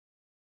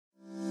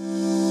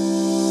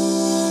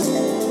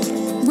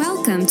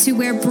Welcome to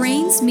Where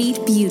Brains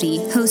Meet Beauty,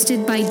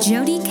 hosted by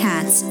Jody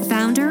Katz,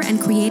 founder and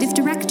creative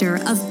director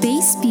of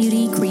Base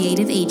Beauty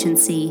Creative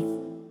Agency.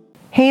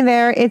 Hey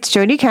there, it's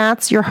Jody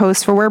Katz, your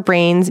host for Where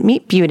Brains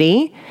Meet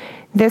Beauty.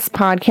 This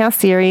podcast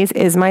series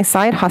is my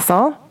side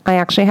hustle. I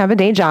actually have a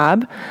day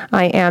job.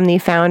 I am the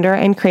founder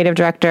and creative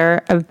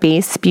director of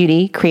Base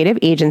Beauty Creative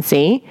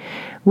Agency.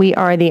 We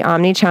are the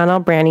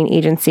omni-channel branding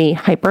agency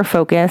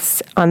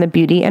hyper-focused on the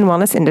beauty and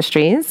wellness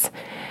industries.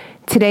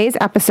 Today's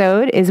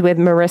episode is with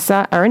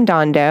Marissa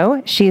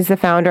Arredondo. She's the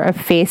founder of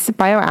Face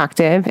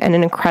Bioactive and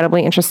an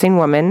incredibly interesting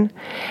woman.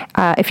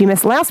 If you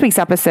missed last week's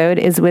episode,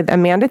 is with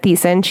Amanda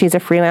Thiessen. She's a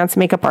freelance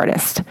makeup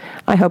artist.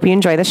 I hope you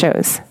enjoy the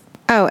shows.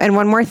 Oh, and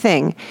one more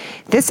thing.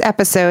 This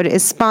episode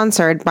is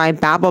sponsored by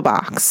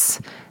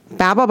BabbleBox.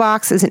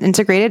 BabbleBox is an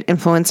integrated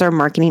influencer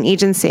marketing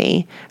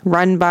agency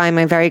run by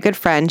my very good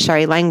friend,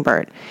 Sherry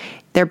Langbert.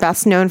 They're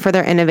best known for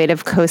their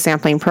innovative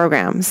co-sampling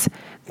programs.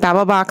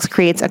 BabbleBox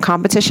creates a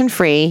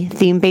competition-free,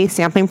 theme-based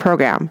sampling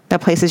program that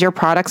places your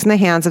products in the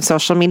hands of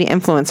social media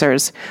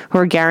influencers who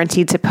are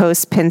guaranteed to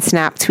post, pin,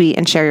 snap, tweet,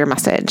 and share your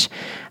message.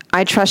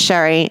 I trust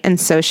Sherry, and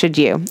so should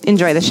you.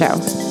 Enjoy the show.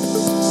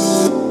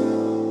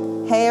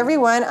 Hey,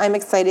 everyone. I'm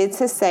excited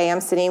to say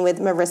I'm sitting with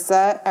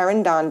Marissa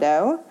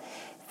Arredondo,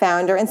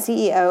 founder and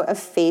CEO of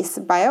Face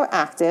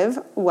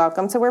Bioactive.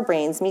 Welcome to Where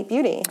Brains Meet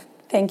Beauty.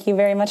 Thank you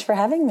very much for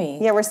having me.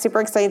 Yeah, we're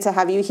super excited to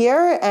have you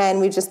here, and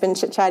we've just been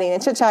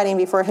chit-chatting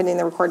before hitting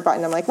the record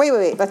button. I'm like,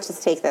 wait, let's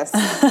just take this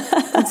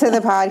to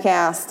the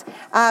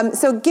podcast.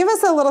 So give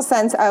us a little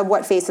sense of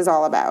what Face is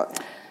all about.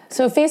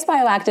 So Face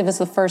Bioactive is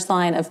the first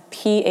line of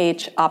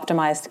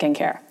pH-optimized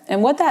skincare.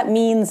 And what that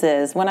means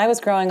is, when I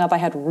was growing up, I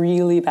had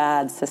really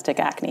bad cystic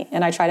acne,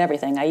 and I tried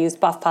everything. I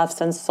used Buff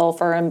Puffs and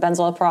sulfur and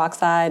benzoyl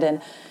peroxide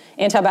and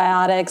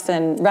antibiotics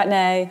and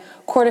Retin-A,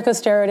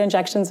 corticosteroid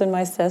injections in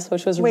my cyst,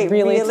 which was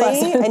really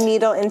pleasant. A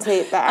needle into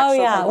the actual Oh,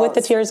 yeah, pimples. with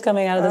the tears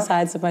coming out of the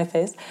sides of my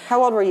face.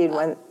 How old were you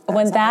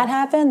when that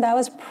happened? That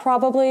was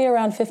probably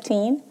around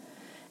 15.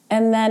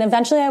 And then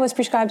eventually I was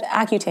prescribed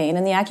Accutane,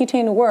 and the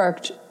Accutane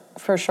worked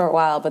for a short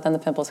while, but then the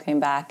pimples came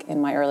back in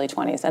my early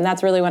 20s. And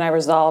that's really when I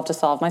resolved to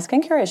solve my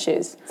skincare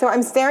issues. So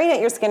I'm staring at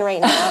your skin right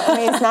now. I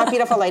mean, it's not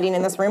beautiful lighting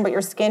in this room, but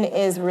your skin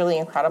is really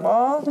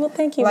incredible. Well,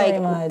 thank you very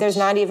much. There's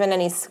not even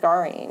any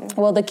scarring.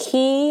 Well, the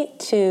key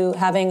to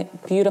having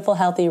beautiful,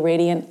 healthy,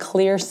 radiant,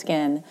 clear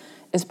skin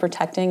is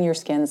protecting your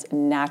skin's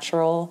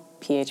natural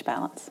pH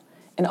balance.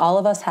 And all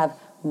of us have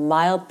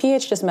mild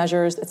pH. Just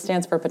measures, it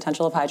stands for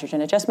potential of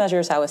hydrogen. It just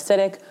measures how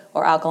acidic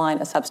or alkaline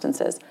a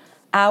substance is.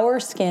 Our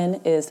skin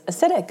is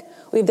acidic.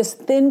 We have this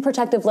thin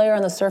protective layer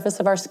on the surface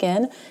of our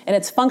skin, and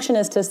its function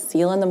is to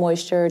seal in the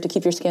moisture, to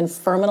keep your skin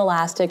firm and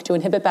elastic, to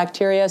inhibit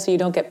bacteria so you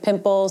don't get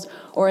pimples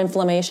or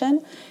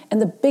inflammation.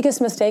 And the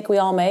biggest mistake we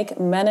all make,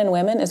 men and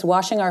women, is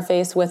washing our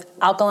face with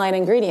alkaline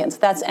ingredients.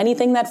 That's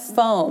anything that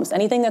foams,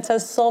 anything that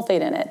says sulfate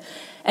in it,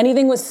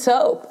 anything with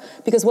soap.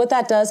 Because what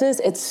that does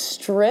is it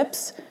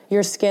strips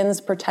your skin's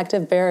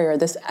protective barrier,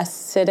 this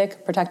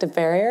acidic protective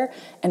barrier,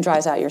 and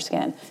dries out your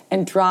skin.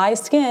 And dry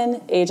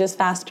skin ages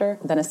faster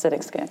than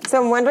acidic skin.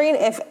 So I'm wondering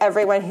if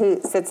everyone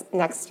who sits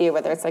next to you,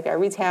 whether it's like a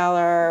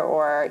retailer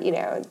or,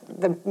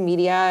 the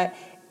media,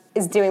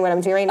 is doing what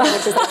I'm doing right now,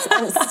 which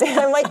is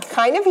I'm like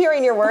kind of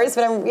hearing your words,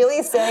 but I'm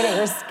really staring at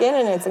your skin,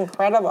 and it's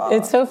incredible.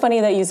 It's so funny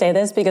that you say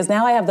this, because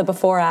now I have the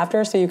before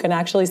after, so you can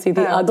actually see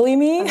the ugly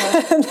me,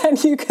 and then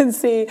you can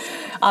see,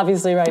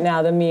 obviously right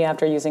now, the me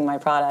after using my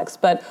products.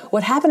 But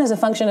what happened as a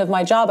function of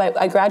my job,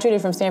 I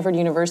graduated from Stanford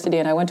University,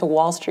 and I went to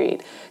Wall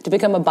Street to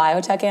become a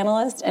biotech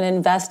analyst and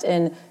invest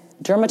in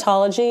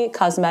dermatology,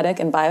 cosmetic,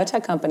 and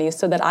biotech companies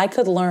so that I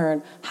could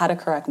learn how to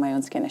correct my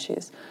own skin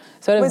issues.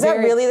 So was that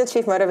really the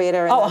chief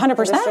motivator?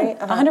 100%.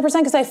 100%,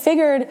 because I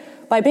figured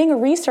by being a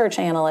research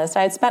analyst,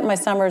 I had spent my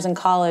summers in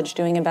college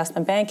doing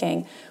investment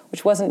banking,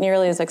 which wasn't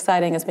nearly as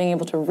exciting as being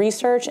able to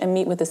research and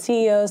meet with the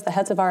CEOs, the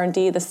heads of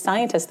R&D, the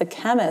scientists, the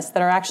chemists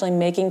that are actually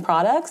making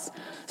products.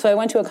 So I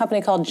went to a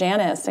company called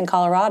Janus in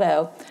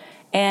Colorado,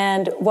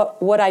 and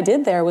what I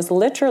did there was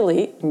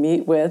literally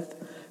meet with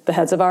the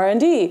heads of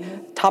R&D,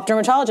 top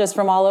dermatologists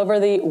from all over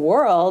the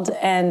world,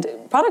 and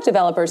product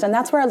developers. And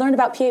that's where I learned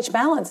about pH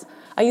balance.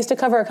 I used to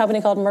cover a company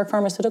called Merck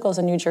Pharmaceuticals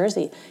in New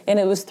Jersey, and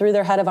it was through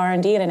their head of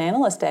R&D at an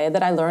analyst day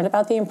that I learned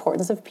about the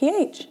importance of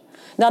pH,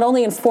 not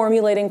only in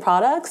formulating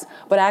products,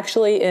 but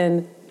actually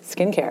in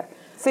skincare.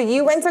 So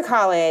you went to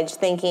college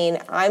thinking,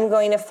 I'm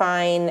going to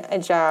find a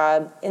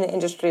job in the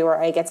industry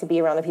where I get to be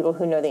around the people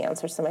who know the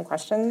answers to my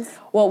questions?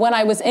 Well, when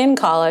I was in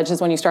college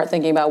is when you start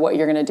thinking about what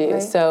you're going to do.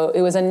 Right. So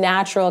it was a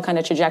natural kind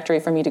of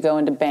trajectory for me to go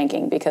into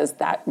banking, because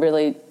that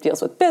really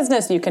deals with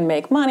business. You can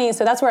make money.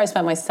 So that's where I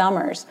spent my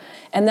summers.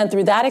 And then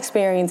through that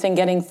experience and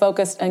getting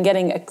focused and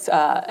getting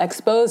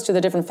exposed to the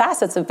different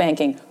facets of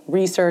banking,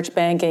 research,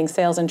 banking,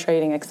 sales and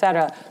trading, et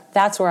cetera,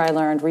 that's where I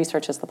learned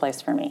research is the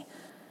place for me.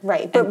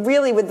 Right, but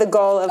really with the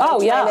goal of I'm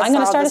going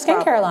to start a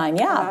skincare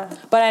line, Uh-huh.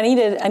 But I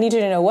needed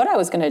to know what I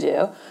was going to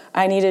do.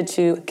 I needed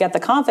to get the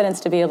confidence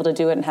to be able to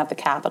do it and have the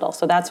capital.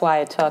 So that's why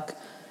it took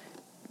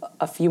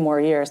a few more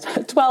years,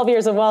 12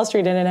 years of Wall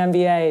Street and an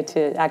MBA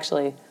to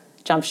actually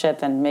jump ship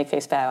and make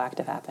Face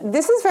Bioactive happen.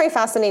 This is very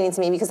fascinating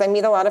to me because I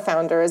meet a lot of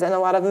founders, and a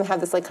lot of them have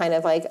this like kind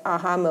of like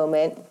aha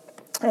moment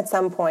at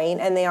some point,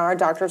 and they are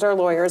doctors or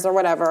lawyers or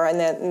whatever, and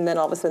then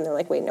all of a sudden they're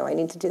like, wait, no, I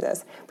need to do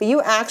this. But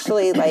you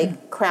actually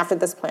like crafted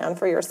this plan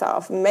for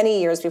yourself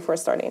many years before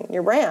starting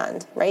your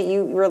brand, right?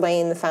 You were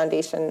laying the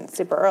foundation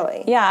super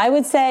early. Yeah, I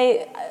would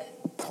say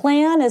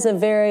plan is a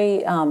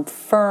very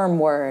firm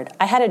word.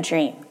 I had a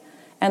dream,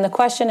 and the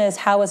question is,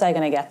 how was I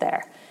going to get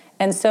there?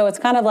 And so it's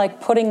kind of like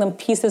putting the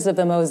pieces of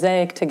the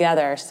mosaic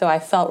together, so I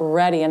felt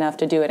ready enough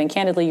to do it. And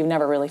candidly, you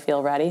never really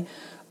feel ready.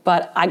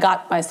 But I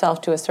got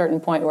myself to a certain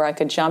point where I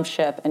could jump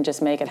ship and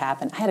just make it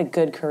happen. I had a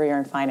good career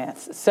in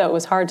finance, so it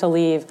was hard to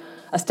leave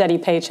a steady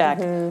paycheck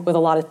with a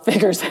lot of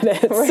figures in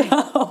it. Right.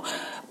 So,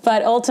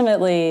 but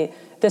ultimately,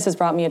 this has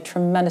brought me a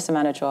tremendous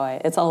amount of joy.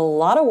 It's a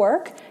lot of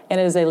work, and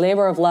it is a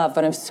labor of love,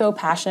 but I'm so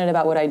passionate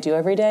about what I do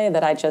every day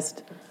that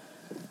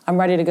I'm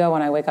ready to go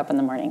when I wake up in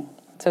the morning.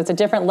 So it's a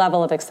different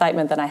level of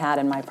excitement than I had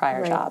in my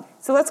prior job.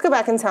 So let's go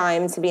back in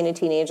time to being a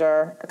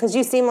teenager, because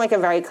you seem like a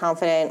very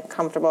confident,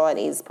 comfortable, at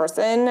ease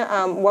person.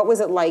 What was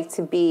it like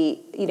to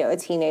be, a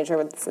teenager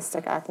with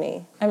cystic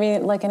acne? I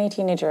mean, like any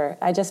teenager,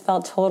 I just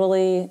felt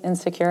totally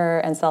insecure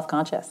and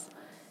self-conscious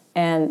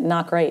and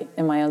not great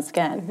in my own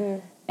skin.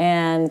 Mm-hmm.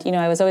 And,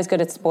 I was always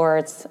good at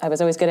sports. I was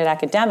always good at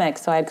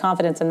academics, so I had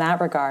confidence in that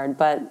regard.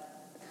 But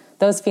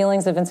those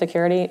feelings of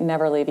insecurity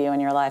never leave you in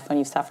your life when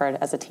you suffered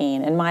as a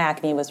teen. And my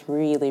acne was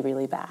really,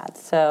 really bad.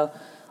 So,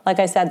 like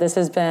I said, this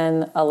has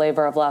been a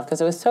labor of love because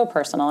it was so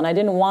personal. And I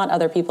didn't want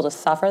other people to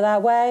suffer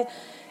that way.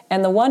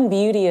 And the one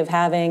beauty of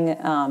having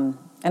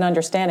an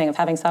understanding of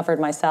having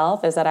suffered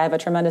myself is that I have a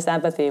tremendous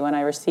empathy when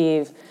I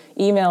receive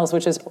emails,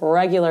 which is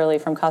regularly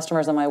from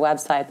customers on my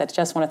website that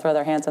just want to throw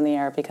their hands in the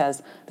air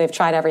because they've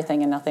tried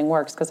everything and nothing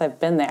works because I've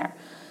been there.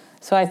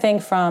 So I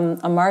think from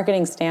a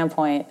marketing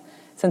standpoint,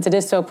 since it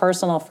is so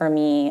personal for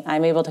me,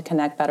 I'm able to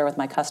connect better with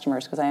my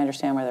customers because I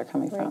understand where they're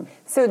coming from.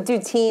 So do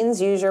teens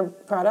use your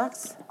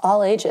products?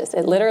 All ages.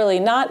 It literally,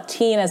 not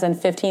teen as in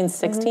 15,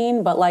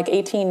 16, but like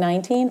 18,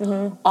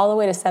 19, all the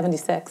way to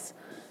 76.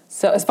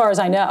 So as far as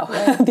I know,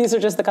 these are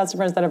just the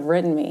customers that have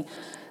written me.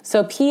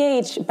 So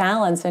pH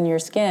balance in your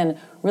skin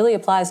really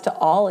applies to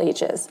all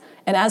ages.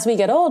 And as we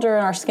get older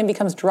and our skin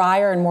becomes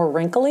drier and more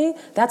wrinkly,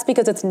 that's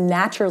because it's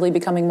naturally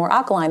becoming more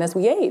alkaline as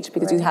we age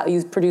because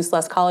you produce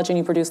less collagen,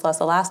 you produce less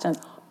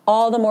elastin.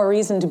 All the more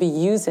reason to be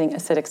using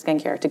acidic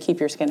skincare to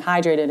keep your skin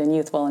hydrated and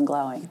youthful and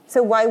glowing.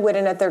 So why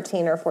wouldn't a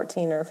 13 or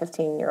 14 or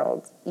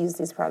 15-year-old use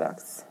these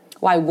products?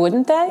 Why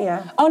wouldn't they?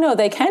 Yeah. Oh, no,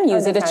 they can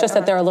use it. It's just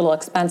that they're a little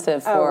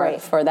expensive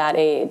for that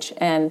age.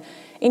 And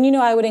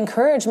I would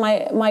encourage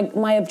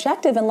my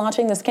objective in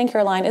launching the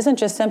skincare line isn't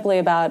just simply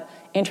about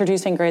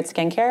introducing great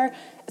skincare.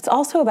 It's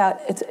also about,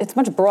 it's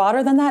much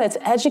broader than that. It's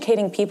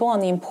educating people on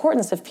the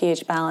importance of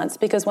pH balance.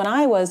 Because when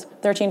I was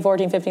 13,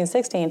 14, 15,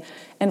 16,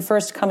 and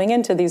first coming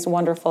into these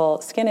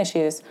wonderful skin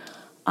issues,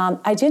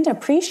 I didn't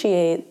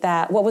appreciate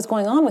that what was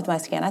going on with my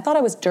skin. I thought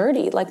I was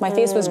dirty, like my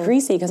face was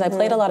greasy because I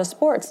played a lot of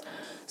sports.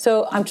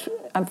 So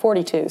I'm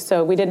 42,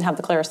 so we didn't have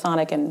the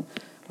Clarisonic, and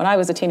when I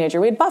was a teenager,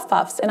 we had Buff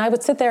Puffs, and I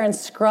would sit there and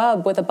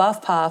scrub with a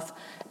Buff Puff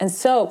and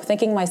soap,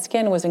 thinking my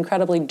skin was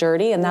incredibly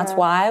dirty, and that's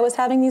why I was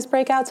having these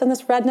breakouts and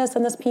this redness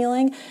and this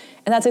peeling.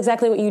 And that's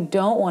exactly what you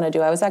don't want to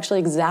do. I was actually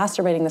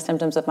exacerbating the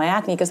symptoms of my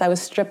acne because I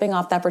was stripping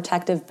off that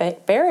protective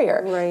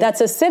barrier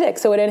that's acidic,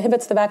 so it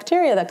inhibits the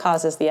bacteria that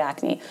causes the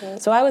acne.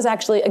 So I was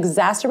actually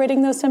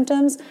exacerbating those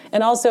symptoms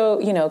and also,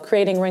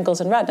 creating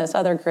wrinkles and redness,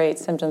 other great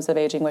symptoms of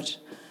aging, which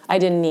I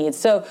didn't need.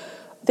 So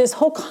this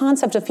whole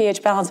concept of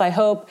pH balance, I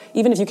hope,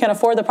 even if you can't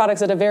afford the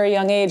products at a very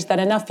young age, that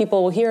enough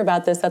people will hear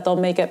about this, that they'll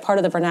make it part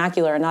of the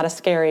vernacular and not a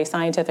scary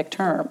scientific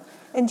term.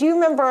 And do you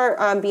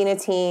remember being a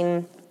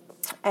teen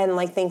and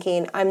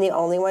thinking, I'm the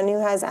only one who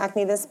has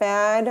acne this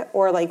bad?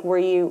 Or were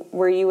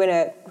you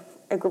in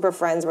a group of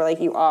friends where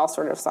you all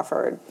sort of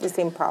suffered the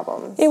same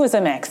problems? It was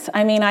a mix.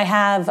 I mean,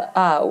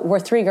 we're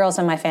 3 girls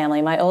in my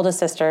family. My oldest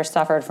sister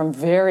suffered from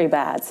very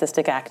bad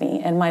cystic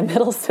acne, and my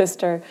middle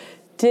sister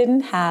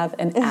didn't have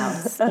an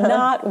ounce,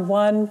 not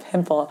one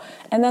pimple.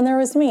 And then there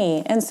was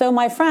me. And so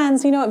my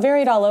friends, it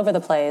varied all over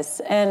the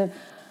place. And,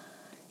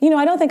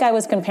 I don't think I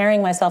was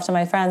comparing myself to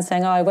my friends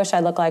saying, oh, I wish I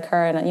looked like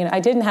her. And, I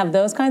didn't have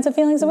those kinds of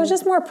feelings. It was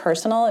just more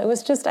personal. It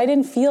was just, I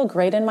didn't feel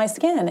great in my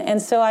skin.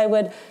 And so I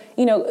would,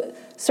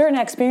 certain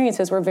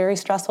experiences were very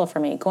stressful for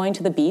me. Going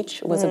to the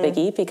beach was a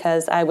biggie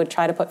because I would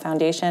try to put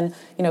foundation,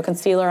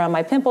 concealer on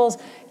my pimples.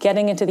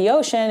 Getting into the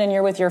ocean and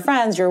you're with your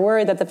friends, you're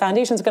worried that the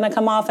foundation's going to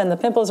come off and the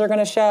pimples are going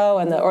to show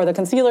or the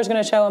concealer's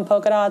going to show in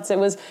polka dots. It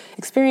was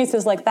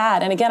experiences like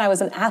that. And again, I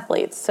was an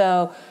athlete,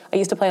 so I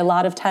used to play a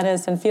lot of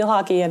tennis and field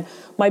hockey, and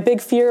my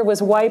big fear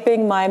was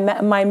wiping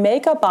my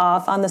makeup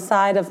off on the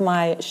side of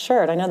my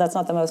shirt. I know that's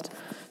not the most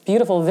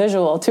beautiful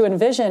visual to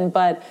envision,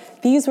 but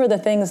these were the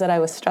things that I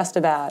was stressed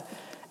about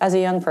as a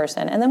young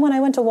person. And then when I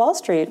went to Wall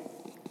Street,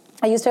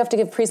 I used to have to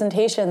give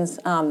presentations.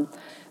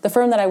 The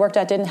firm that I worked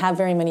at didn't have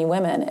very many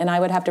women, and I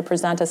would have to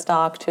present a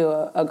stock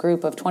to a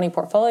group of 20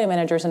 portfolio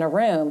managers in a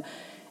room.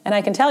 And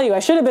I can tell you, I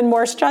should have been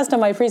more stressed on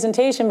my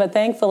presentation, but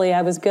thankfully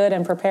I was good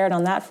and prepared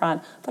on that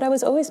front. But I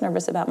was always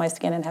nervous about my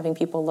skin and having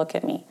people look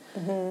at me.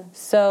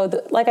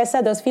 So like I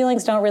said, those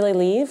feelings don't really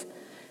leave.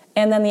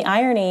 And then the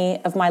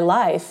irony of my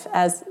life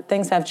as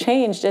things have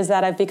changed is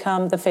that I've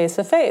become the face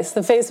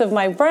of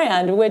my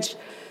brand, which,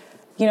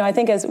 I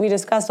think as we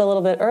discussed a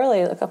little bit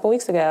earlier, a couple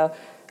weeks ago,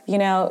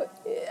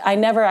 I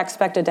never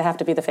expected to have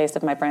to be the face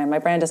of my brand. My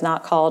brand is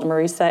not called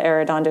Marisa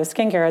Arredondo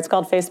Skincare. It's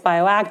called Face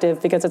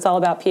Bioactive because it's all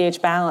about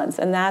pH balance.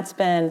 And that's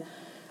been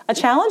a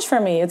challenge for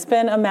me. It's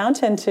been a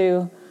mountain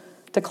to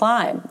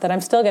climb that I'm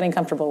still getting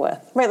comfortable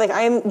with. Right, like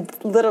I'm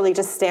literally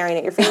just staring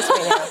at your face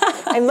right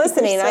now. I'm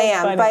listening, so I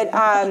am. funny. But,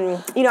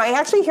 I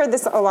actually hear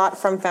this a lot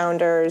from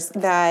founders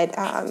that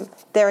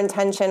their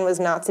intention was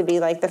not to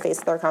be like the face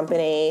of their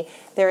company.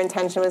 Their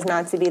intention was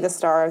not to be the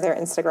star of their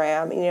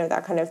Instagram,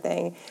 that kind of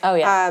thing. Oh,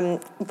 yeah.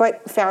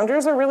 But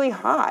founders are really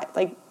hot.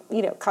 Like,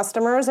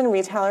 customers and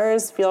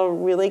retailers feel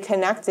really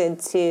connected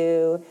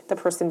to the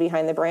person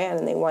behind the brand,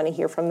 and they want to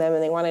hear from them,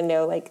 and they want to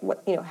know like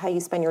what how you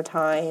spend your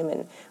time,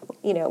 and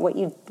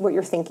what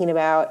you're thinking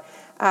about.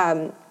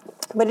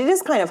 But it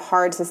is kind of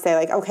hard to say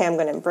like, okay, I'm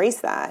going to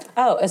embrace that.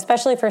 Oh,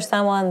 especially for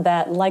someone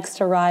that likes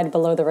to ride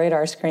below the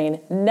radar screen,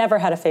 never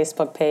had a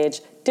Facebook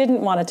page,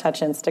 didn't want to touch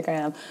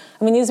Instagram.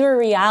 I mean, these were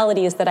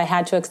realities that I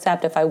had to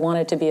accept if I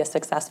wanted to be a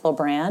successful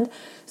brand.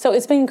 So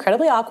it's been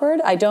incredibly awkward.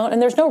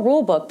 And there's no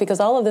rule book because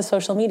all of this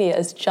social media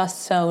is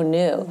just so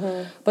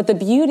new. But the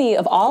beauty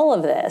of all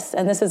of this,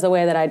 and this is the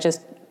way that I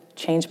just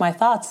change my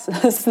thoughts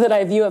so that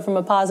I view it from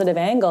a positive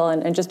angle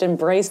and just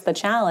embrace the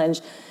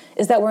challenge,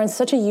 is that we're in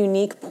such a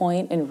unique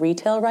point in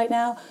retail right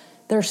now.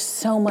 There's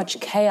so much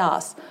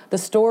chaos. The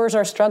stores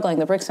are struggling,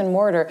 the bricks and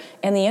mortar,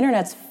 and the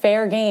internet's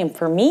fair game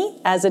for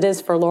me as it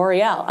is for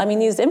L'Oreal. I mean,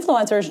 these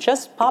influencers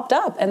just popped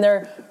up, and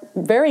they're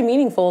very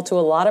meaningful to a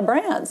lot of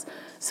brands.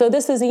 So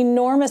this is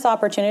enormous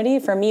opportunity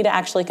for me to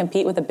actually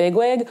compete with a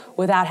bigwig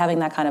without having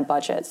that kind of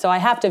budget. So I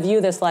have to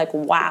view this like,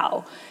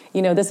 wow,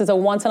 this is a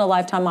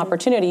once-in-a-lifetime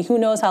opportunity. Who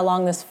knows how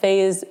long this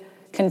phase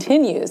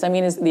continues? I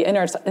mean, the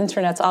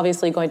internet's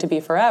obviously going to be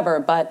forever,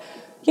 but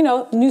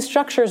new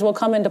structures will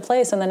come into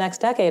place in the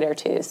next decade or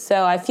two.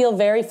 So I feel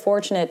very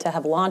fortunate to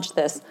have launched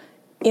this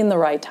in the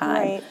right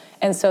time. Right.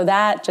 And so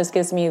that just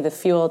gives me the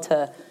fuel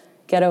to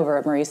get over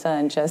it, Marisa,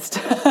 and just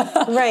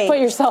put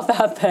yourself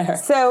out there.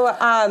 So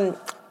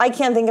I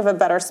can't think of a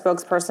better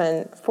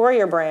spokesperson for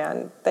your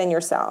brand than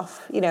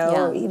yourself.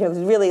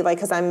 Really, like,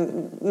 because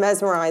I'm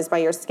mesmerized by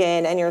your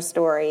skin and your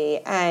story,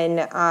 and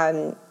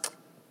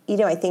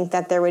I think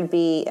that there would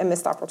be a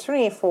missed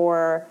opportunity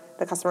for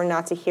the customer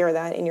not to hear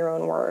that in your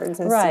own words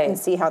and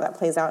see how that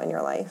plays out in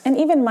your life. And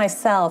even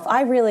myself,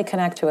 I really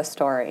connect to a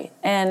story.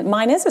 And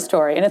mine is a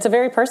story, and it's a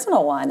very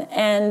personal one.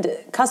 And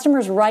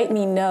customers write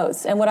me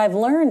notes. And what I've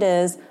learned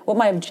is, what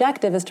my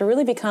objective is to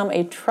really become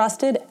a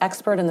trusted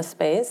expert in the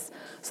space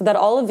so that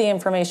all of the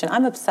information,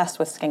 I'm obsessed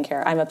with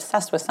skincare. I'm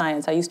obsessed with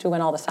science. I used to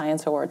win all the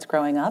science awards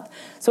growing up.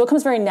 So it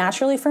comes very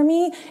naturally for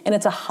me, and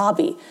it's a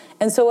hobby.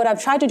 And so what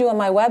I've tried to do on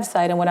my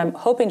website and what I'm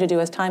hoping to do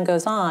as time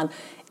goes on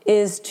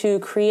is to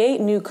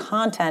create new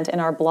content in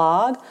our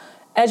blog,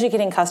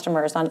 educating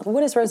customers on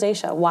what is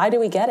rosacea, why do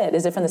we get it?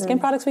 Is it from the skin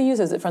products we use?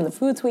 Is it from the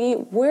foods we eat?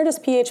 Where does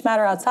pH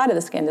matter outside of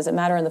the skin? Does it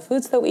matter in the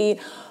foods that we eat?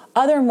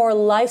 Other more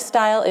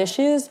lifestyle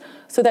issues,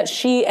 so that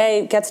she,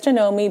 A, gets to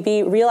know me,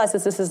 B,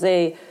 realizes this is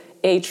a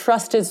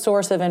trusted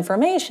source of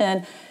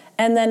information,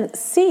 and then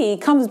C,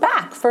 comes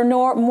back for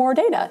more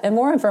data and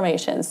more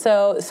information.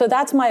 So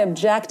that's my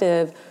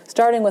objective,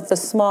 starting with the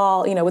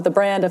small, with the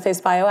brand of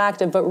Face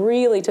Bioactive, but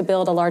really to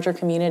build a larger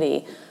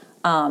community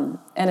and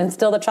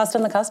instill the trust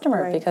in the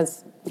customer,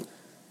 because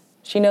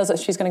she knows that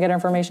she's going to get her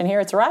information here.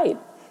 It's right.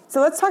 So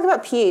let's talk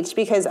about pH,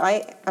 because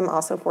I am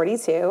also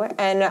 42,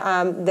 and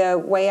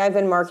the way I've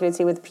been marketed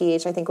to with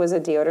pH, I think, was a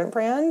deodorant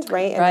brand,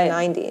 right, in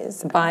the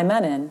 90s. By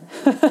Menon.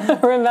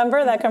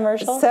 Remember that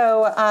commercial?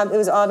 So it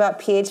was all about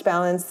pH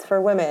balance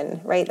for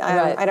women, right?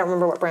 I don't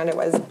remember what brand it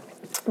was,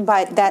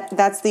 but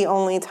that's the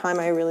only time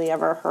I really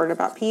ever heard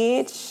about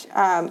pH.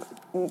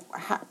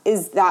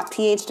 Is that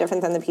pH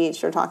different than the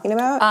pH you're talking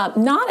about?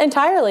 Not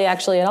entirely,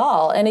 actually, at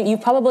all. And you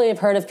probably have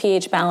heard of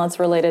pH balance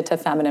related to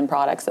feminine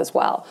products as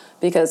well,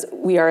 because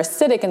we are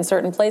acidic in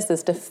certain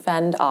places to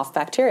fend off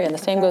bacteria. And the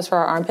same goes for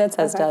our armpits,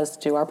 as does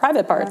to our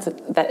private parts.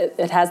 That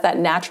it has that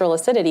natural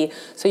acidity,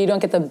 so you don't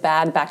get the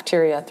bad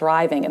bacteria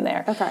thriving in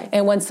there. Okay.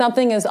 And when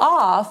something is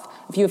off,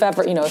 if you've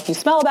ever, if you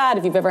smell bad,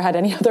 if you've ever had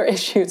any other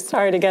issues,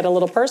 sorry to get a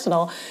little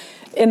personal,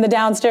 in the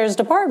downstairs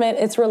department,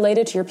 it's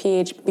related to your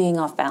pH being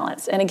off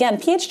balance. And again,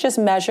 pH just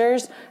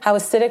measures how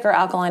acidic or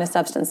alkaline a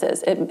substance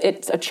is.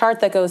 It's a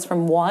chart that goes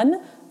from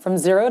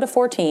 0 to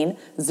 14.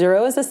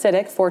 0 is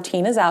acidic,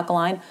 14 is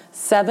alkaline,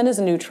 7 is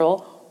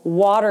neutral,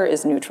 water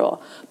is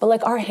neutral. But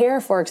like our hair,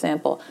 for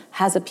example,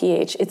 has a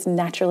pH. It's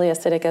naturally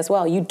acidic as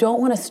well. You don't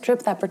want to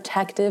strip that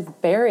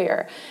protective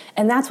barrier.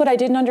 And that's what I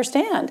didn't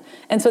understand.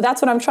 And so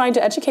that's what I'm trying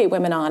to educate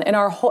women on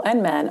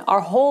and men.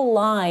 Our whole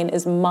line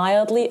is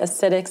mildly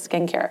acidic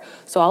skincare.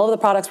 So all of the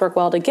products work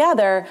well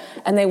together,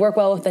 and they work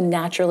well with the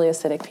naturally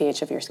acidic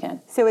pH of your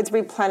skin. So it's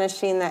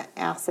replenishing the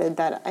acid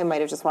that I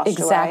might have just washed away?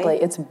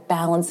 Exactly. It's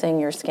balancing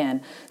your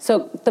skin.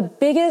 So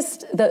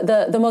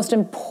the most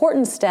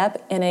important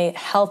step in a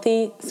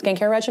healthy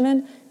skincare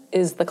regimen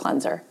is the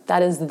cleanser.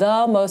 That is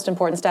the most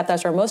important step.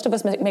 That's where most of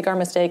us make our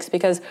mistakes,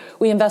 because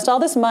we invest all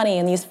this money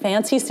in these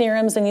fancy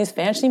serums and these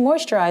fancy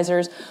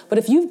moisturizers, but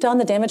if you've done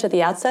the damage at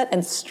the outset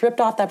and stripped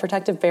off that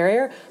protective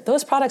barrier,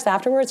 those products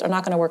afterwards are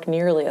not going to work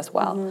nearly as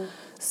well. Mm-hmm.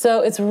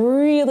 So it's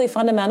really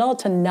fundamental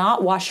to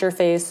not wash your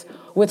face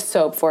with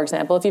soap, for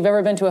example. If you've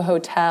ever been to a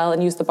hotel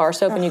and used the bar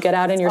soap and you get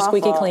out and you're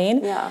squeaky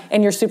clean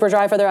and you're super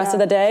dry for the rest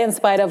of the day in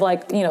spite of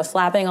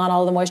slapping on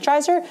all the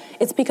moisturizer,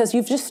 it's because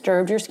you've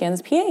disturbed your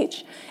skin's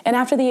pH. And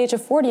after the age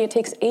of 40, it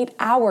takes 8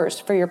 hours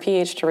for your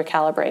pH to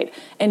recalibrate.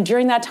 And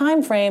during that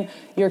time frame,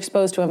 you're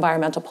exposed to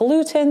environmental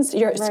pollutants,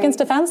 your skin's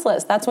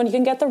defenseless. That's when you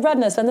can get the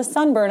redness and the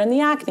sunburn and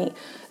the acne.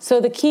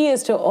 So the key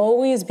is to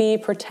always be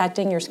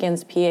protecting your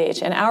skin's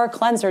pH. And our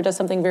cleanser does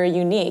something very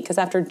unique, because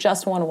after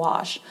just one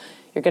wash,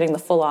 you're getting the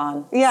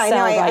full-on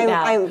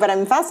now. But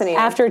I'm fascinated.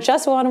 After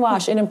just one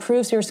wash, it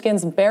improves your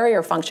skin's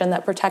barrier function,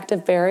 that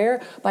protective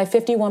barrier, by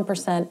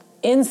 51%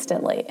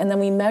 instantly. And then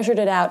we measured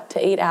it out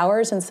to 8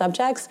 hours in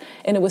subjects,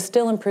 and it was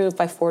still improved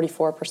by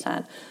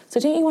 44%. So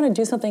don't you want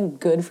to do something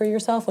good for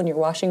yourself when you're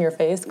washing your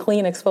face?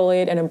 Clean,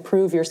 exfoliate, and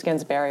improve your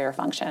skin's barrier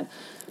function.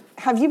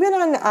 Have you been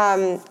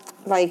on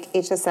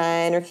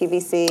HSN or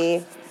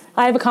QVC?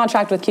 I have a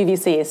contract with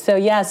QVC. So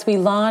yes, we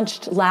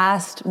launched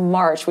last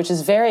March, which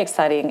is very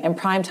exciting, in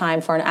prime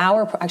time for an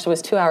hour. Actually, it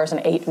was 2 hours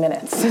and 8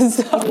 minutes.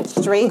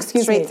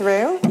 Straight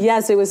through?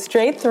 Yes, it was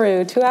straight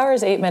through, 2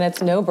 hours, 8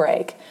 minutes, no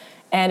break.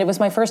 And it was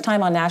my first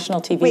time on national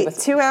TV. Wait,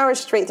 2 hours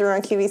straight through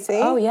on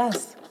QVC? Oh,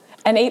 yes.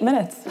 And 8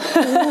 minutes.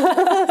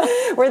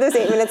 Were those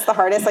 8 minutes the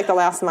hardest, like the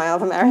last mile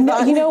of a marathon? No,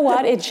 you know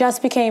what? It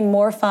just became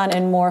more fun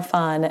and more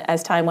fun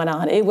as time went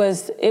on. It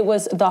was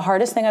the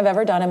hardest thing I've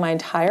ever done in my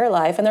entire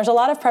life. And there's a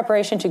lot of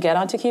preparation to get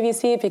onto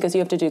QVC, because you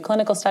have to do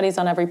clinical studies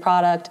on every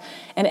product.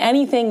 And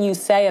anything you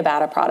say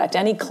about a product,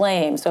 any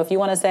claim. So if you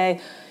want to say,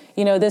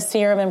 this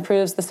serum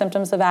improves the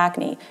symptoms of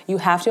acne, you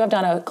have to have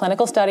done a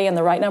clinical study and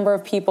the right number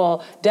of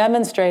people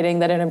demonstrating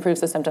that it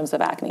improves the symptoms of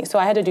acne. So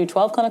I had to do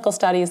 12 clinical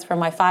studies for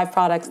my 5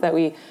 products that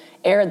we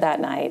aired that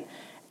night.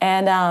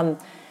 And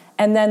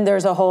then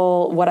there's a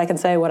whole what I can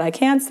say, what I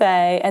can't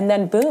say, and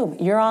then boom,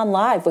 you're on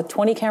live with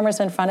 20 cameras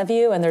in front of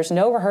you, and there's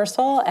no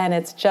rehearsal, and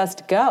it's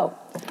just go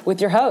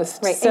with your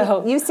host. Right.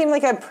 So and you seem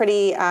like a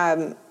pretty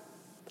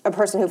a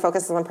person who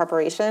focuses on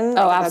preparation.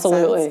 Oh,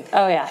 absolutely.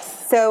 Oh,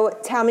 yes. So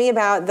tell me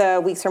about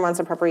the weeks or months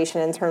of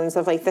preparation in terms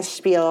of like the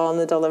spiel and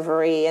the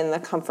delivery and the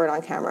comfort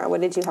on camera.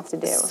 What did you have to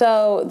do?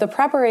 So the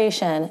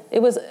preparation,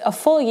 it was a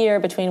full year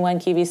between when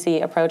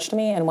QVC approached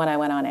me and when I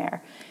went on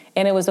air.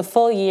 And it was a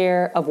full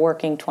year of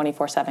working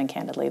 24/7,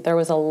 candidly. There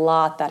was a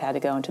lot that had to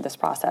go into this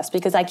process,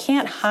 because I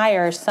can't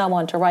hire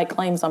someone to write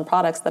claims on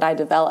products that I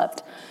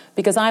developed,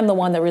 because I'm the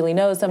one that really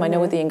knows them. I know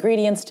what the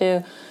ingredients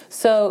do.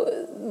 So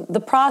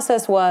the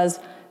process was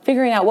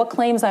figuring out what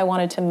claims I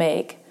wanted to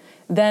make,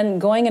 then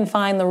going and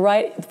finding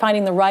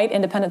the right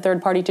independent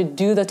third party to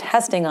do the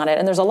testing on it.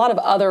 And there's a lot of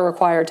other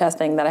required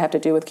testing that I have to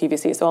do with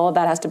QVC, so all of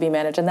that has to be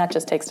managed, and that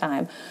just takes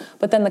time.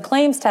 But then the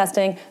claims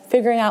testing,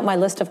 figuring out my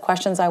list of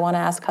questions I want to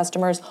ask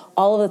customers,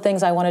 all of the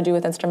things I want to do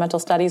with instrumental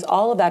studies,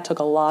 all of that took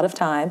a lot of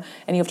time,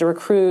 and you have to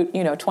recruit,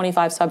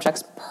 25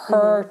 subjects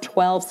per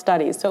 12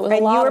 studies. So it was a lot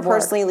of work. And you were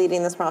personally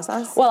leading this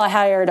process? Well, I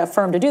hired a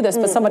firm to do this,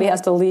 but somebody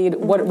has to lead.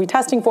 What are we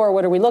testing for?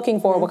 What are we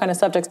looking for? What kind of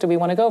subjects do we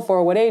want to go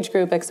for? What age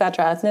group, et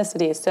cetera,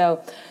 ethnicity. So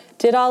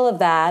did all of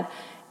that,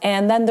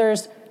 and then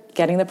there's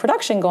getting the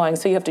production going.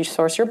 So you have to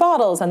source your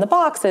bottles and the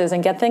boxes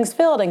and get things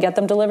filled and get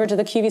them delivered to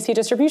the QVC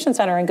distribution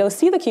center and go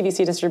see the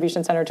QVC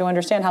distribution center to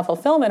understand how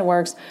fulfillment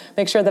works,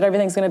 make sure that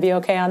everything's going to be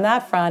okay on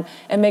that front,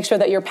 and make sure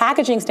that your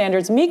packaging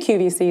standards meet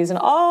QVC's, and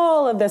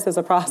all of this is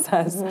a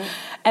process.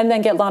 And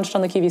then get launched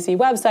on the QVC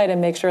website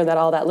and make sure that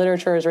all that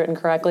literature is written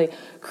correctly,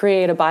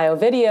 create a bio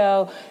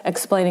video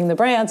explaining the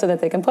brand so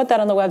that they can put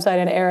that on the website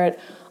and air it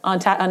on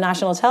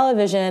national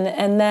television,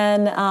 and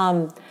then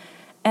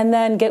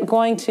get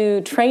going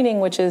to training,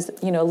 which is,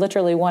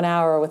 literally 1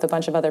 hour with a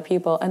bunch of other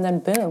people, and then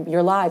boom,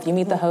 you're live. You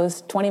meet the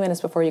host 20 minutes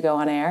before you go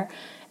on air,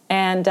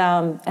 and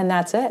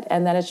that's it.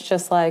 And then it's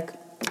just like,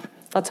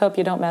 let's hope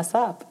you don't mess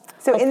up.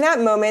 So in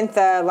that moment,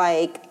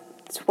 the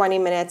 20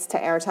 minutes to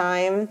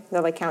airtime,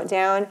 the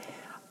countdown,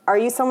 are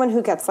you someone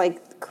who gets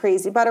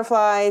crazy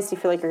butterflies? Do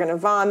you feel like you're going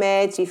to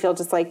vomit? Do you feel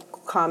just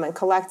calm and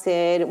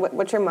collected?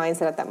 What's your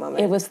mindset at that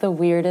moment? It was the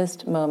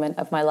weirdest moment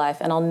of my life,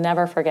 and I'll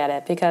never forget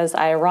it, because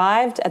I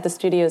arrived at the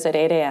studios at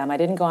 8 a.m. I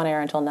didn't go on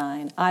air until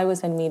 9. I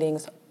was in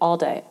meetings all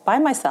day by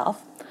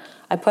myself.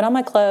 I put on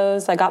my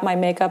clothes, I got my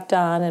makeup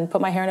done and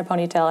put my hair in a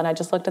ponytail, and I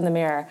just looked in the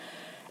mirror.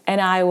 And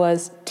I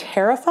was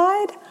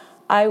terrified.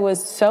 I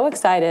was so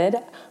excited.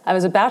 I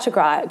was about to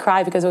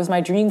cry because it was my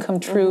dream come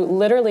true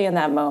literally in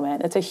that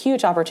moment. It's a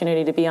huge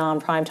opportunity to be on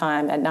prime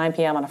time at 9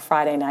 p.m. on a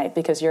Friday night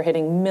because you're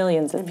hitting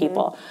millions of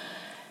people.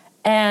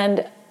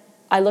 And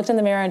I looked in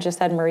the mirror and just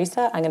said,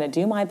 Marisa, I'm going to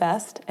do my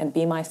best and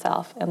be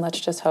myself. And let's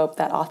just hope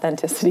that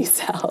authenticity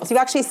sells. Do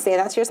you actually say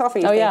that to yourself? Or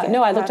you oh, think yeah. it?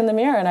 No, I looked in the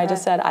mirror and I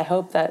just said, I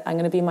hope that I'm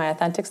going to be my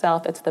authentic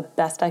self. It's the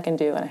best I can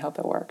do and I hope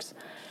it works.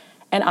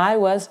 And I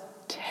was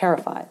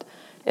terrified.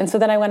 And so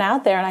then I went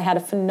out there and I had a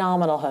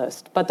phenomenal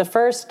host. But the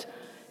first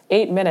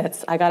 8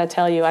 minutes, I got to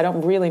tell you, I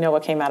don't really know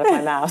what came out of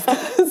my mouth.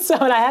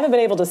 And I haven't been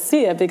able to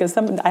see it because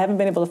I haven't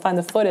been able to find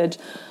the footage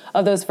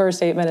of those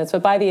first 8 minutes.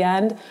 But by the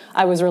end,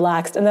 I was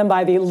relaxed. And then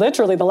by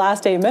literally the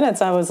last 8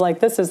 minutes, I was like,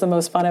 this is the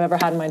most fun I've ever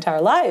had in my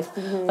entire life.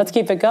 Let's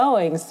keep it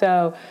going.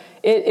 So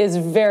it is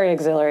very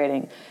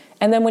exhilarating.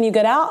 And then when you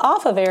get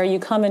off of air, you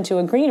come into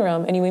a green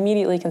room and you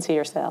immediately can see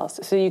your sales.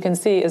 So you can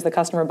see, is the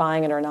customer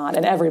buying it or not?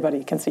 And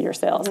everybody can see your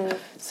sales.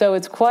 So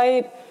it's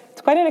quite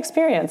an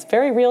experience,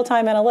 very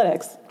real-time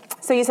analytics.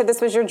 So you said this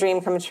was your dream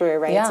come true,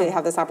 right? Yeah. To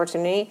have this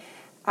opportunity.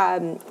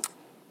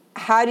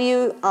 How do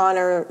you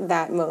honor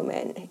that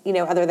moment,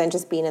 other than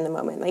just being in the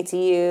moment? Like, do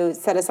you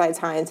set aside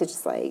time to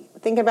just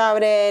think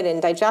about it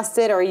and digest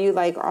it? Or are you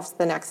off to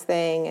the next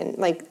thing? And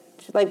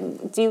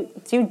do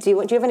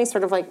you have any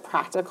sort of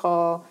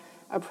practical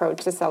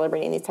approach to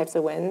celebrating these types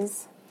of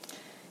wins?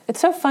 It's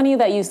so funny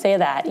that you say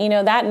that.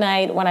 That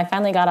night when I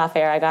finally got off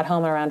air, I got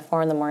home around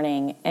 4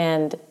 a.m.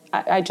 and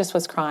I just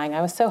was crying.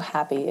 I was so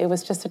happy. It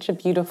was just such a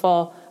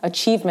beautiful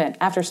achievement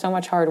after so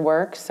much hard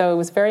work. So it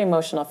was very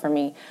emotional for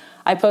me.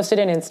 I posted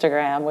on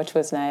Instagram, which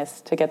was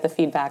nice to get the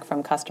feedback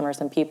from customers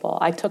and people.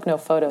 I took no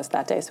photos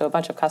that day, so a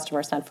bunch of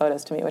customers sent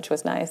photos to me, which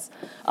was nice,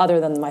 other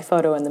than my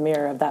photo in the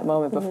mirror of that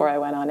moment before I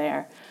went on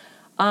air.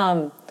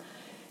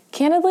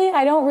 Candidly,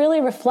 I don't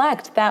really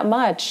reflect that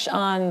much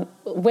on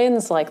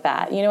wins like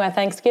that. At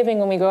Thanksgiving,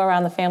 when we go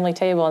around the family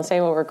table and say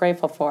what we're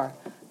grateful for,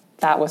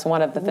 that was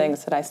one of the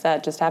things that I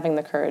said, just having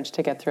the courage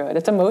to get through it.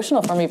 It's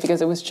emotional for me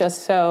because it was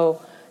just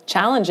so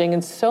challenging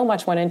and so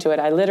much went into it.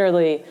 I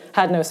literally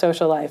had no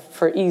social life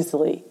for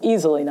easily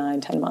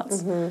 9-10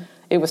 months.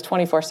 It was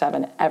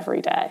 24/7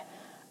 every day.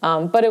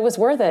 But it was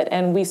worth it.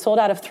 And we sold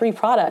out of 3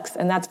 products,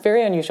 and that's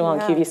very unusual on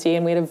QVC,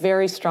 and we had a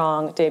very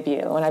strong debut,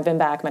 and I've been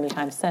back many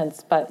times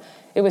since. But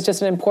it was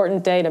just an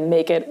important day to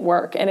make it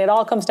work. And it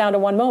all comes down to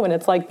one moment.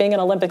 It's like being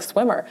an Olympic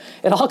swimmer.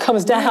 It all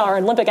comes down, or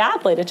an Olympic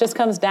athlete. It just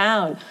comes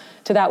down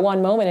to that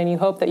one moment, and you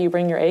hope that you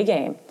bring your A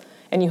game.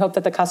 And you hope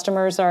that the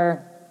customers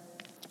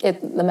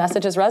the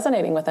message is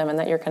resonating with them and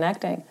that you're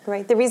connecting.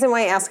 Right. The reason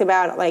why I ask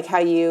about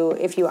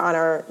if you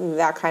honor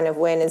that kind of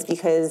win is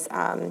because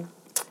I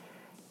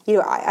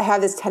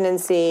have this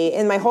tendency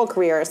in my whole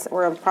career,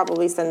 or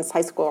probably since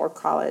high school or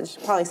college,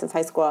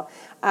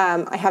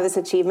 I have this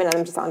achievement and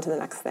I'm just on to the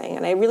next thing.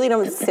 And I really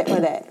don't sit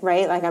with it,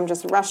 right? I'm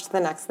just rushed to the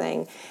next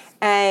thing.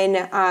 And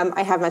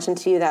I have mentioned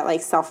to you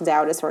that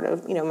self-doubt is sort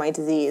of, my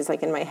disease,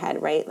 in my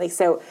head, right?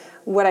 So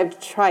what I've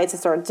tried to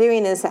start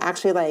doing is to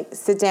actually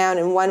sit down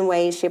in one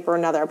way, shape or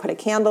another, put a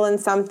candle in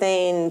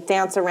something,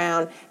 dance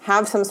around,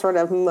 have some sort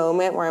of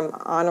moment where I'm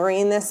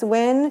honoring this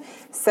win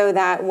so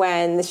that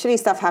when the shitty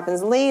stuff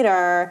happens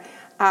later,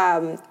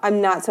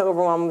 I'm not so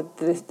overwhelmed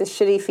with the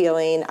shitty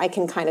feeling. I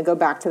can kind of go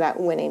back to that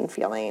winning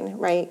feeling,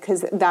 right?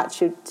 Because that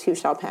too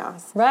shall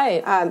pass.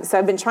 Right. So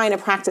I've been trying to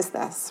practice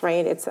this,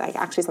 right? It's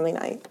actually something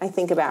I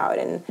think about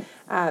and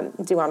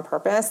do on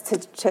purpose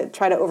to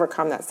try to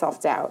overcome that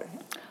self-doubt.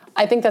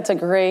 I think that's a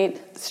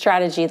great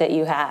strategy that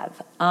you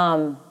have.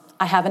 I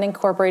haven't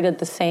incorporated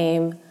the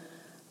same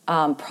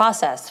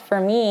process. For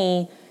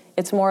me,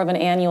 it's more of an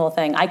annual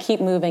thing. I keep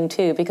moving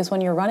too, because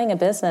when you're running a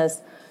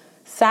business,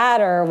 sad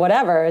or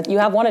whatever, you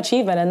have one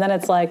achievement and then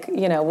it's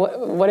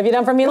what have you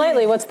done for me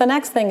lately? What's the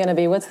next thing going to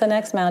be? What's the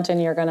next mountain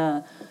you're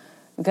going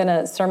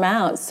to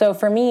surmount? So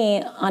for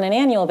me, on an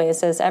annual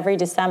basis, every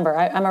December,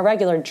 I'm a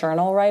regular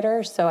journal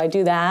writer, so I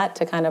do that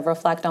to kind of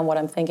reflect on what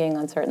I'm thinking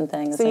on certain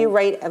things. So you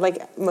write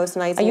most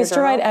nights in your journal? I used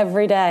to write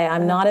every day.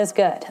 I'm not as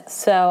good.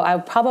 So I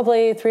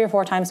probably 3 or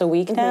 4 times a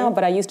week now,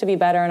 but I used to be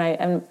better,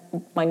 and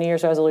my New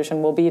Year's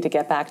resolution will be to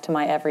get back to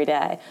my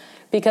everyday.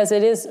 Because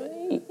it is,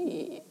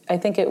 I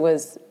think it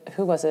was,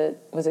 who was it?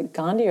 Was it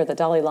Gandhi or the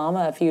Dalai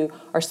Lama? If you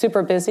are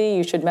super busy,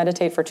 you should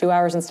meditate for 2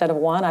 hours instead of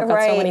 1. I've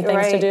got so many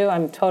things to do.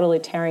 I'm totally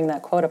tearing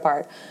that quote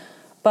apart.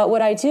 But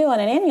what I do on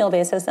an annual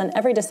basis, and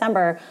every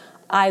December,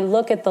 I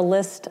look at the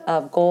list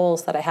of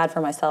goals that I had for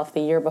myself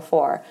the year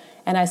before.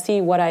 And I see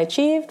what I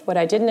achieved, what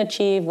I didn't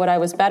achieve, what I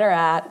was better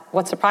at,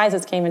 what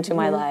surprises came into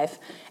my life.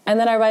 And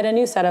then I write a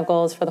new set of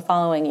goals for the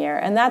following year.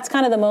 And that's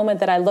kind of the moment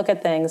that I look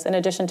at things, in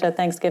addition to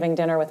Thanksgiving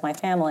dinner with my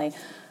family,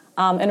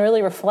 and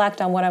really reflect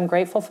on what I'm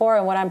grateful for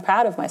and what I'm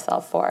proud of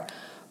myself for.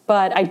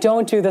 But I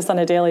don't do this on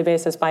a daily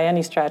basis by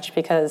any stretch,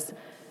 because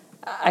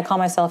I call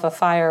myself a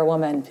fire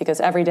woman,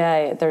 because every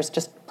day there's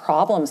just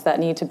problems that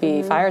need to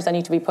be, fires that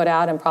need to be put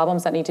out and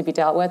problems that need to be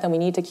dealt with, and we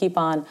need to keep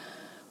on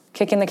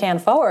kicking the can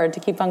forward to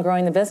keep on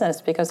growing the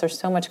business, because there's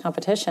so much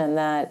competition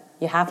that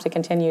you have to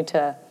continue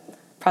to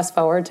press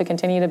forward to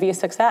continue to be a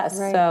success.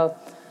 Right.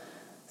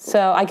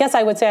 So I guess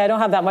I would say I don't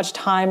have that much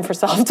time for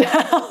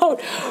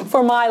self-doubt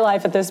for my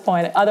life at this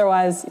point.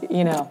 Otherwise,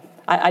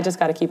 I just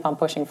got to keep on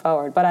pushing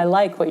forward. But I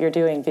like what you're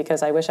doing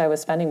because I wish I was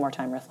spending more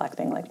time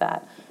reflecting like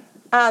that.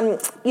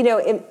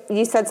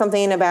 You said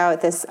something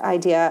about this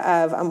idea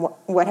of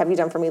what have you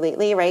done for me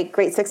lately, right?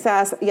 Great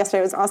success.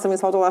 Yesterday was awesome. We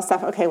sold a lot of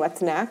stuff. Okay,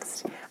 what's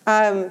next?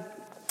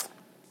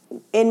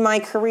 In my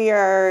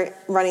career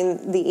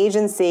running the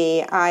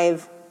agency,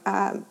 I've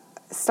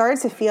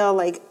started to feel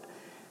like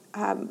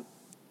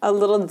a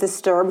little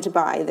disturbed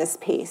by this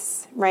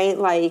pace, right?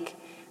 Like,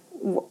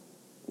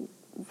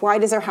 why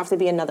does there have to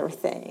be another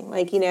thing?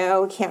 Like,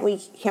 can't we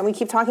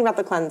keep talking about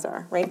the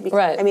cleanser, right? Because,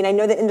 right. I mean, I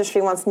know the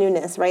industry wants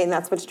newness, right? And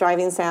that's what's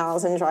driving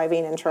sales and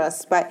driving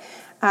interest. But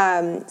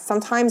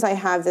sometimes I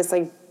have this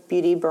like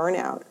beauty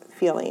burnout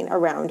feeling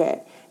around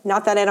it.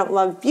 Not that I don't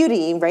love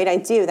beauty, right? I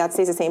do. That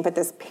stays the same. But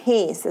this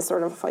pace, this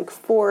sort of like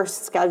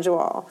forced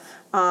schedule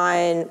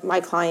on my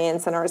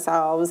clients and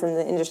ourselves and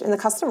the industry and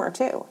the customer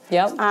too.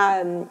 Yep.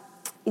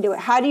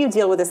 How do you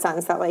deal with the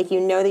sense that like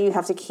that you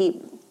have to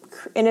keep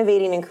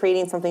innovating and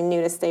creating something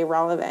new to stay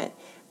relevant,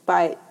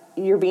 but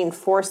you're being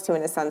forced to,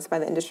 in a sense, by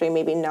the industry,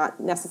 maybe not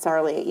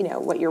necessarily,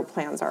 what your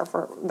plans are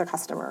for the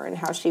customer and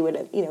how she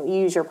would,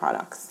 use your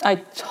products? I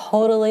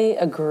totally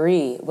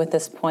agree with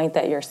this point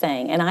that you're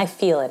saying, and I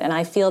feel it, and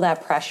I feel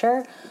that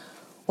pressure.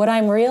 What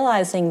I'm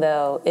realizing,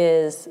 though,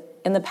 is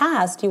in the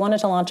past, you wanted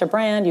to launch a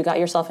brand, you got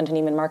yourself into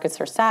Neiman Marcus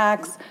or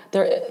Saks,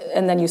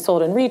 and then you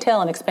sold in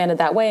retail and expanded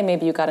that way.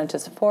 Maybe you got into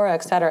Sephora,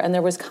 et cetera, and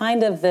there was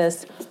kind of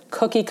this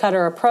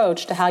cookie-cutter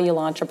approach to how you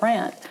launch a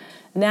brand.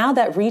 Now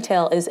that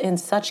retail is in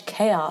such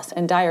chaos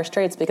and dire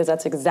straits, because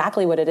that's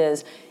exactly what it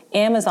is,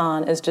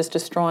 Amazon is just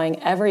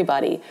destroying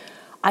everybody.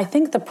 I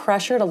think the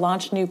pressure to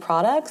launch new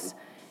products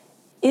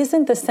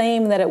isn't the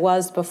same that it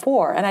was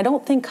before. And I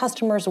don't think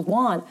customers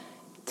want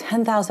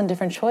 10,000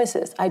 different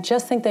choices. I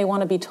just think they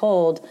want to be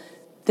told,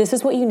 this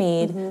is what you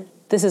need. Mm-hmm.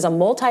 This is a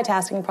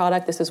multitasking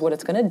product. This is what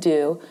it's going to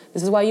do.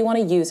 This is why you want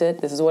to use it.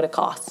 This is what it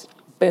costs.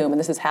 Boom. And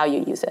this is how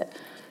you use it.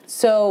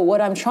 So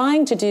what I'm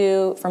trying to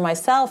do for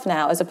myself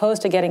now, as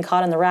opposed to getting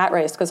caught in the rat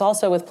race, because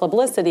also with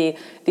publicity,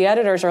 the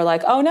editors are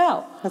like, oh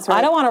no, that's right.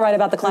 I don't want to write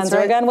about the cleanser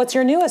again. What's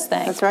your newest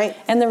thing? That's right.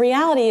 And the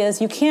reality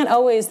is you can't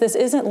always, this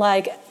isn't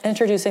like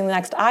introducing the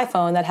next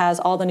iPhone that has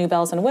all the new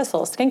bells and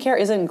whistles. Skincare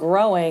isn't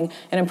growing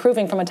and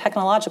improving from a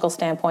technological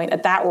standpoint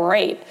at that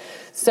rate.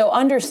 So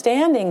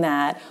understanding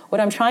that, what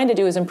I'm trying to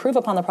do is improve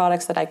upon the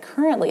products that I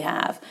currently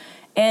have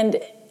and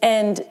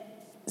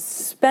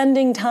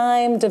spending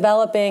time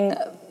developing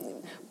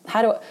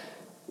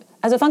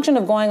as a function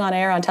of going on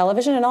air on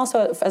television and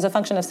also as a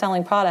function of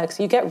selling products,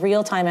 you get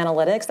real-time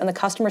analytics and the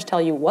customers tell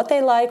you what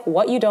they like,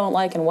 what you don't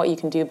like, and what you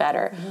can do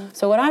better. Mm-hmm.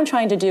 So what I'm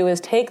trying to do is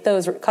take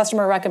those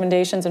customer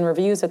recommendations and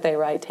reviews that they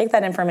write, take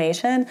that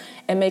information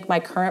and make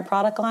my current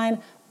product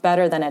line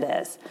better than it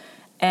is.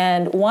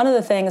 And one of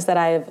the things that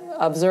I've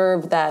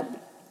observed that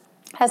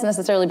hasn't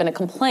necessarily been a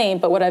complaint,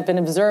 but what I've been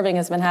observing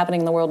has been happening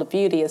in the world of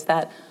beauty is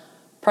that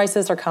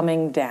prices are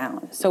coming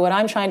down. So what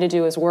I'm trying to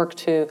do is work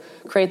to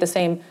create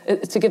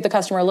to give the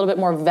customer a little bit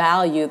more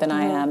value than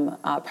I am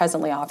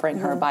presently offering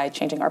her by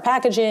changing our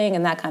packaging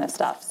and that kind of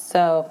stuff.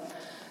 So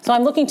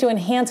I'm looking to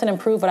enhance and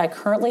improve what I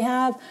currently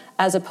have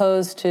as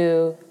opposed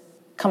to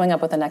coming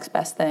up with the next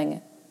best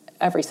thing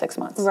every 6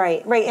 months.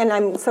 Right. And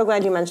I'm so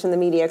glad you mentioned the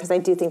media because I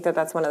do think that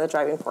that's one of the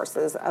driving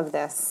forces of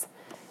this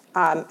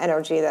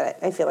energy that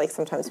I feel like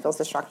sometimes feels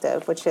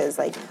destructive, which is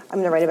like, I'm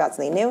going to write about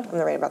something new, I'm going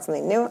to write about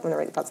something new, I'm going to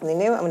write about something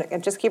new, I'm going to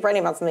just keep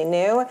writing about something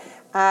new,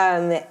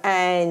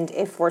 and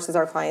it forces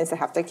our clients to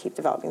have to keep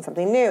developing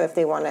something new if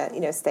they want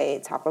to,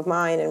 stay top of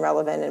mind and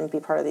relevant and be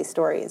part of these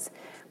stories.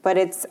 But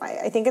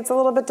I think it's a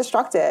little bit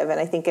destructive, and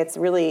I think it's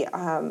really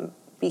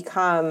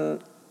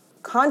become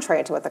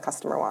contrary to what the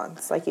customer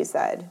wants, like you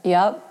said.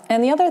 Yep.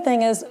 And the other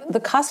thing is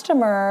the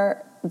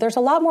customer, there's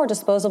a lot more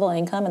disposable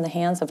income in the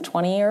hands of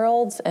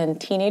 20-year-olds and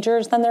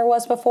teenagers than there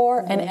was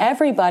before. Mm-hmm. And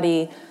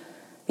everybody,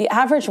 the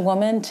average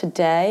woman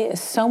today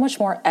is so much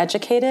more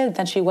educated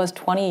than she was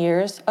 20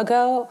 years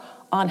ago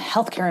on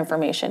healthcare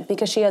information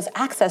because she has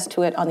access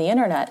to it on the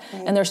internet.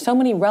 Right. And there's so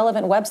many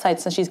relevant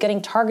websites and she's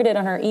getting targeted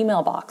on her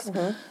email box.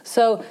 Mm-hmm.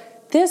 So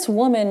this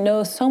woman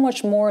knows so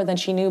much more than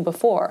she knew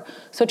before.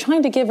 So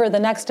trying to give her the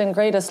next and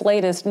greatest,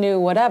 latest, new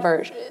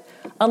whatever,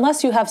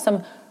 unless you have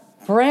some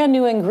brand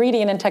new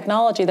ingredient and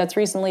technology that's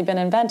recently been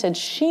invented,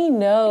 she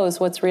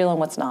knows what's real and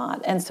what's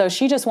not. And so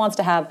she just wants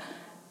to have,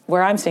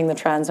 where I'm seeing the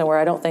trends and where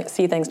I don't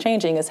see things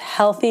changing, is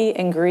healthy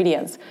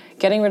ingredients,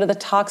 getting rid of the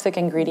toxic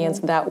ingredients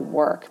that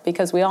work.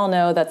 Because we all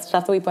know that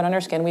stuff that we put on our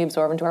skin, we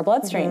absorb into our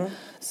bloodstream. Mm-hmm.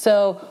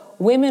 So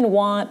women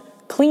want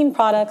clean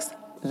products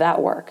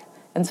that work.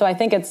 And so I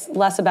think it's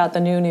less about the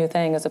new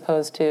thing as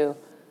opposed to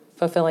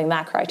fulfilling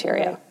that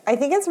criteria. I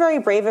think it's very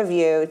brave of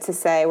you to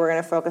say we're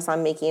going to focus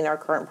on making our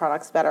current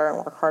products better and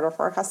work harder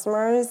for our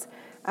customers.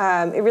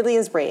 It really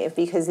is brave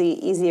because the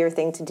easier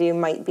thing to do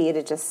might be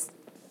to just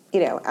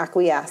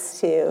acquiesce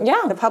to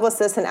the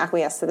publicist and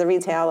acquiesce to the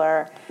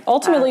retailer.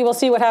 Ultimately, we'll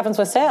see what happens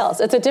with sales.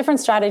 It's a different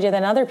strategy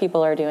than other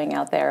people are doing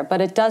out there,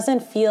 but it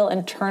doesn't feel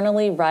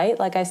internally right.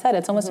 Like I said,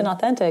 it's almost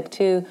inauthentic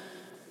to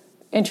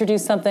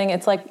introduce something.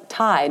 It's like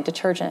Tide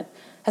detergent.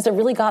 Has it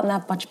really gotten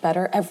that much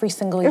better? Every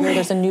single year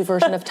there's a new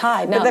version of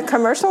Tide. Now, but the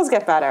commercials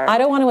get better. I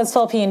don't want to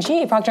install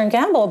P&G, Procter &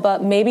 Gamble,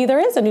 but maybe there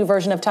is a new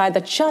version of Tide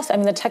that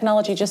the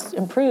technology just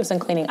improves in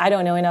cleaning. I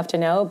don't know enough to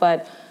know,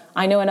 but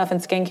I know enough in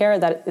skincare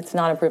that it's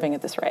not improving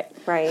at this rate.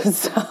 Right.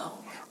 So.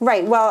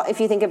 Right. Well, if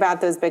you think about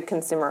those big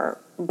consumer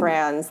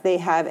brands, they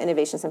have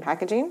innovations in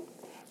packaging.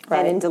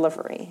 And in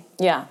delivery.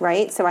 Yeah.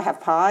 Right? So I have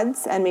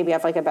pods, and maybe I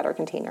have like a better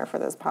container for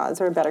those pods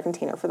or a better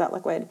container for that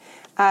liquid.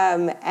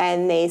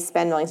 And they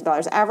spend millions of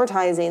dollars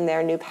advertising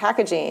their new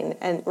packaging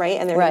and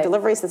their new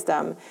delivery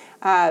system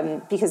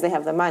because they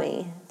have the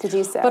money to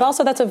do so. But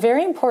also that's a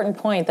very important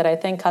point that I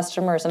think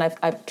customers, and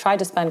I've tried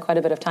to spend quite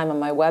a bit of time on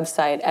my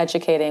website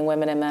educating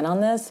women and men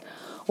on this.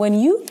 When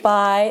you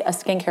buy a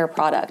skincare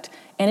product,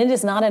 and it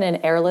is not in an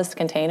airless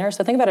container.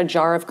 So think about a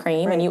jar of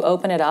cream and you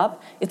open it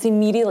up, it's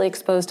immediately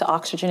exposed to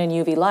oxygen and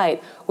UV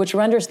light, which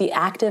renders the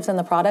actives in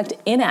the product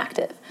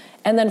inactive.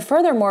 And then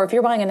furthermore, if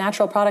you're buying a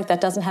natural product that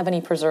doesn't have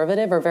any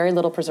preservative or very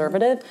little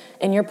preservative,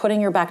 and you're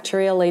putting your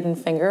bacteria-laden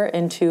finger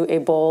into a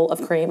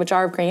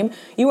jar of cream,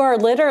 you are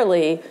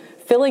literally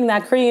filling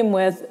that cream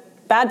with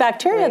bad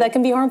bacteria that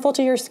can be harmful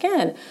to your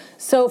skin.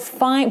 So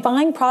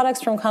buying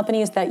products from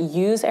companies that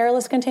use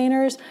airless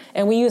containers,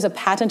 and we use a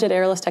patented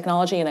airless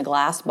technology in a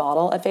glass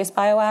bottle at Face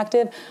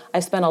Bioactive. I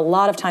spent a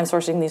lot of time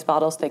sourcing these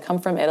bottles. They come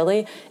from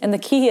Italy. And the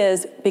key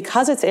is,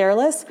 because it's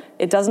airless,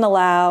 it doesn't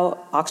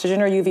allow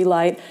oxygen or UV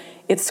light.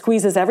 It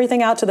squeezes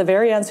everything out to the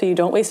very end so you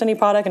don't waste any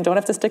product and don't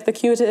have to stick the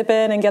Q-tip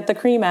in and get the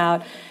cream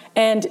out.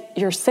 And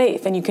you're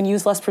safe, and you can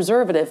use less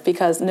preservative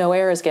because no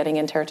air is getting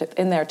in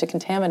there to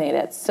contaminate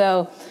it.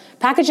 So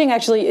packaging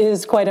actually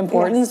is quite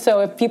important. Yes.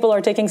 So if people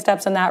are taking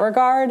steps in that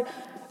regard,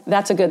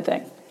 that's a good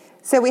thing.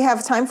 So we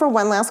have time for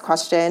one last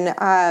question.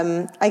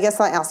 I guess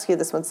I'll ask you,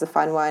 this one's a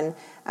fun one.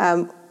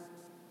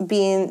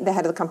 Being the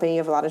head of the company, you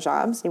have a lot of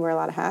jobs. You wear a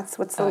lot of hats.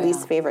 What's the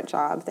least favorite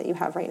job that you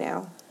have right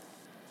now?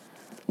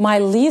 My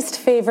least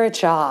favorite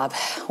job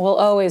will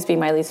always be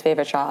my least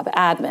favorite job,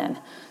 admin.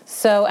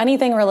 So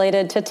anything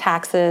related to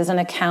taxes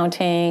and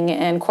accounting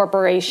and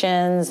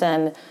corporations,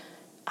 and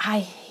I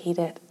hate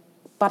it.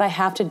 But I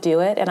have to do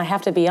it, and I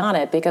have to be on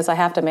it because I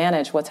have to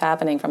manage what's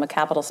happening from a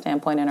capital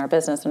standpoint in our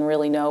business and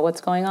really know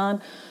what's going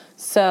on.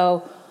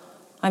 So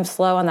I'm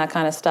slow on that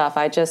kind of stuff.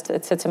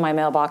 It sits in my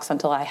mailbox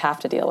until I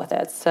have to deal with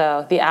it.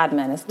 So the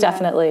admin is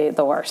definitely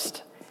the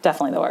worst.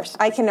 Definitely the worst.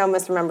 I can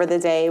almost remember the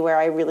day where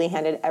I really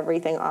handed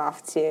everything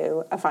off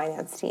to a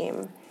finance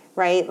team,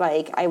 right?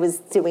 Like I was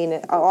doing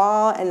it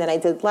all, and then I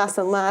did less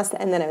and less,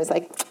 and then I was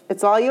like,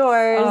 it's all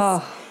yours.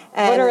 Oh.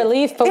 What a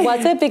relief, but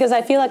was it? Because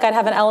I feel like I'd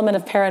have an element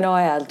of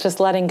paranoia, just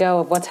letting go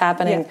of what's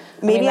happening. Yeah.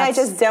 Maybe I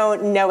just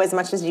don't know as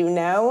much as you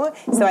know,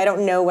 so I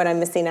don't know what I'm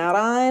missing out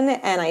on,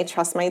 and I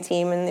trust my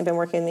team, and they've been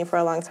working with me for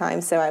a long time,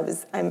 so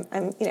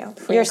I'm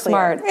You're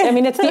smart. I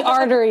mean, it's the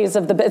arteries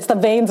it's the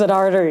veins and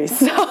arteries.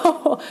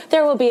 So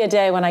there will be a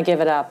day when I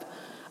give it up.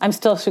 I'm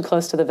still too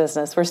close to the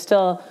business.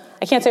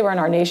 I can't say we're in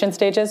our nation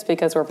stages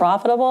because we're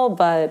profitable,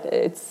 but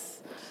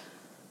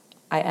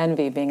I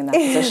envy being in that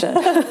position.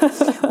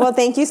 Well,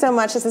 thank you so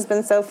much. This has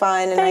been so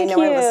fun, and I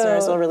know our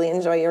listeners will really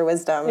enjoy your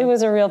wisdom. It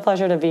was a real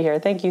pleasure to be here.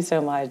 Thank you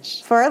so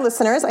much. For our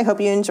listeners, I hope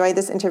you enjoyed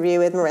this interview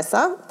with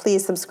Marissa.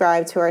 Please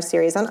subscribe to our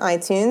series on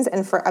iTunes,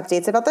 and for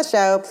updates about the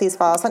show, please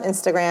follow us on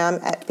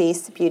Instagram at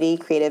Base Beauty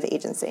Creative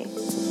Agency.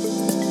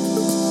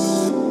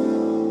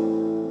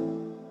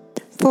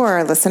 For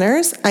our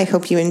listeners, I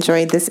hope you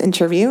enjoyed this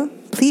interview.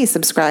 Please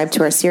subscribe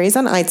to our series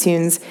on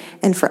iTunes,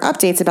 and for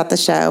updates about the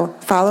show,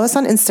 follow us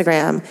on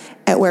Instagram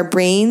at Where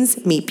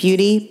Brains Meet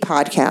Beauty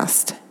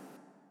Podcast.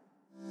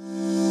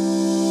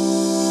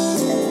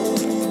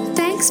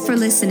 Thanks for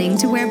listening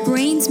to Where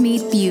Brains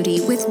Meet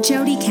Beauty with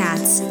Jody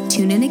Katz.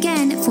 Tune in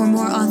again for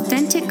more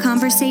authentic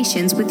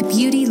conversations with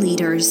beauty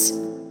leaders.